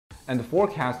and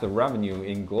forecast the revenue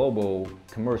in global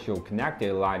commercial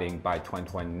connected lighting by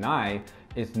 2029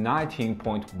 is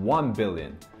 19.1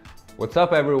 billion. What's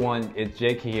up everyone, it's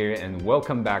Jake here and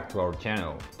welcome back to our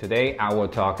channel. Today I will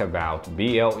talk about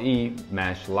BLE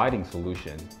Mesh lighting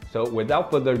solution. So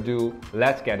without further ado,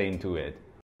 let's get into it.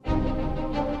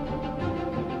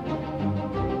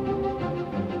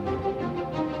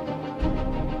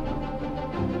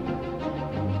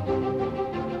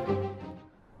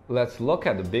 Let's look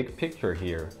at the big picture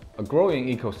here. A growing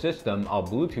ecosystem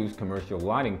of Bluetooth commercial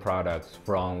lighting products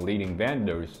from leading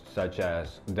vendors such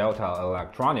as Delta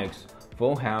Electronics,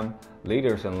 Fulham,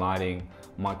 Leaders in Lighting,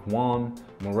 Mach 1,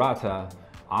 Murata,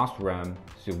 Osram,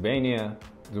 Sylvania,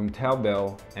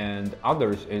 Zoomtelbel, and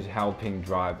others is helping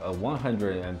drive a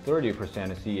 130%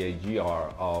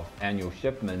 CAGR of annual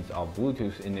shipments of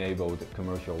Bluetooth-enabled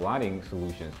commercial lighting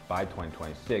solutions by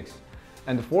 2026.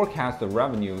 And forecast the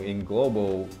revenue in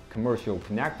global commercial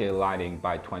connected lighting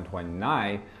by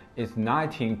 2029 is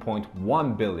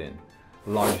 19.1 billion.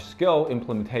 Large-scale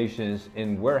implementations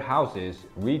in warehouses,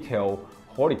 retail,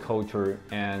 horticulture,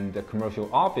 and commercial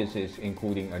offices,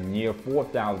 including a near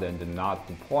 4,000 knot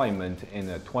deployment in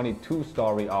a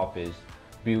 22-story office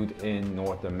built in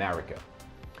North America,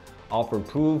 offer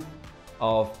proof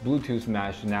of Bluetooth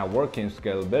mesh networking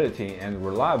scalability and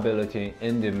reliability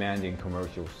in demanding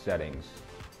commercial settings.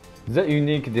 The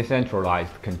unique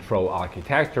decentralized control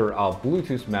architecture of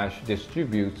Bluetooth mesh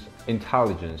distributes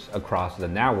intelligence across the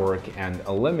network and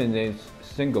eliminates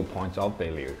single points of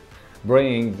failure,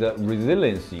 bringing the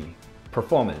resiliency,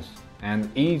 performance, and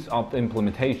ease of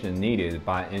implementation needed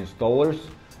by installers,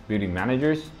 building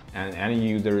managers, and end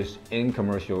users in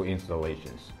commercial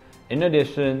installations. In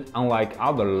addition, unlike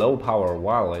other low-power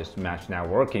wireless mesh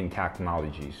networking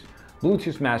technologies,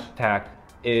 Bluetooth Mesh Tech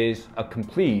is a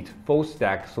complete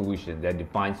full-stack solution that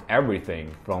defines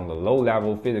everything from the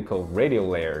low-level physical radio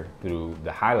layer through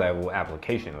the high-level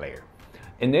application layer,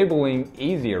 enabling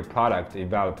easier product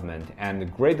development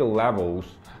and greater levels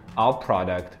of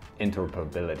product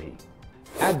interoperability.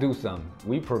 At Dusun,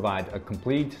 we provide a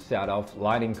complete set of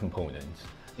lighting components,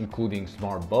 including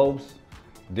smart bulbs,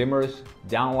 dimmers,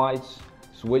 downlights,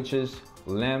 switches,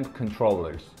 lamp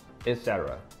controllers,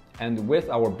 etc. And with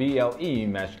our BLE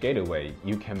Mesh Gateway,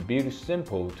 you can build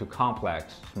simple to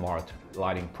complex smart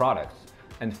lighting products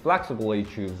and flexibly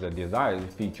choose the desired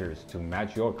features to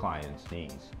match your client's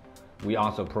needs. We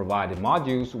also provide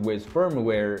modules with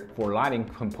firmware for lighting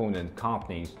component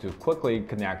companies to quickly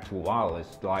connect to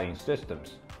wireless lighting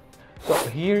systems. So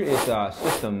here is a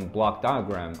system block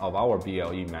diagram of our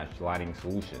BLE Mesh lighting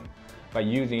solution. By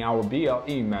using our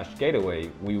BLE Mesh Gateway,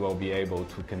 we will be able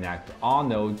to connect all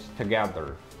nodes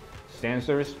together: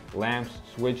 sensors, lamps,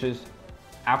 switches.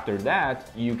 After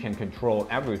that, you can control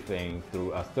everything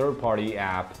through a third-party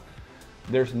app.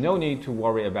 There's no need to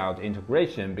worry about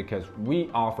integration because we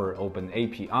offer Open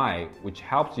API, which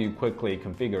helps you quickly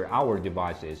configure our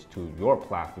devices to your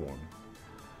platform.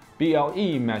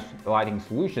 BLE Mesh Lighting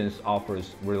Solutions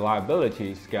offers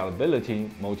reliability,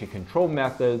 scalability, multi-control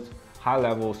methods,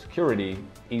 high-level security,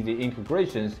 easy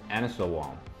integrations, and so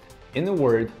on. In a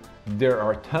word, there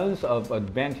are tons of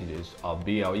advantages of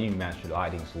BLE Mesh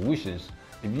lighting solutions.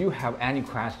 If you have any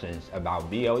questions about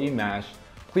BLE Mesh,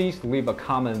 please leave a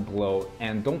comment below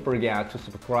and don't forget to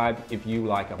subscribe if you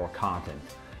like our content.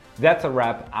 That's a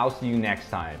wrap. I'll see you next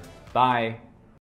time. Bye!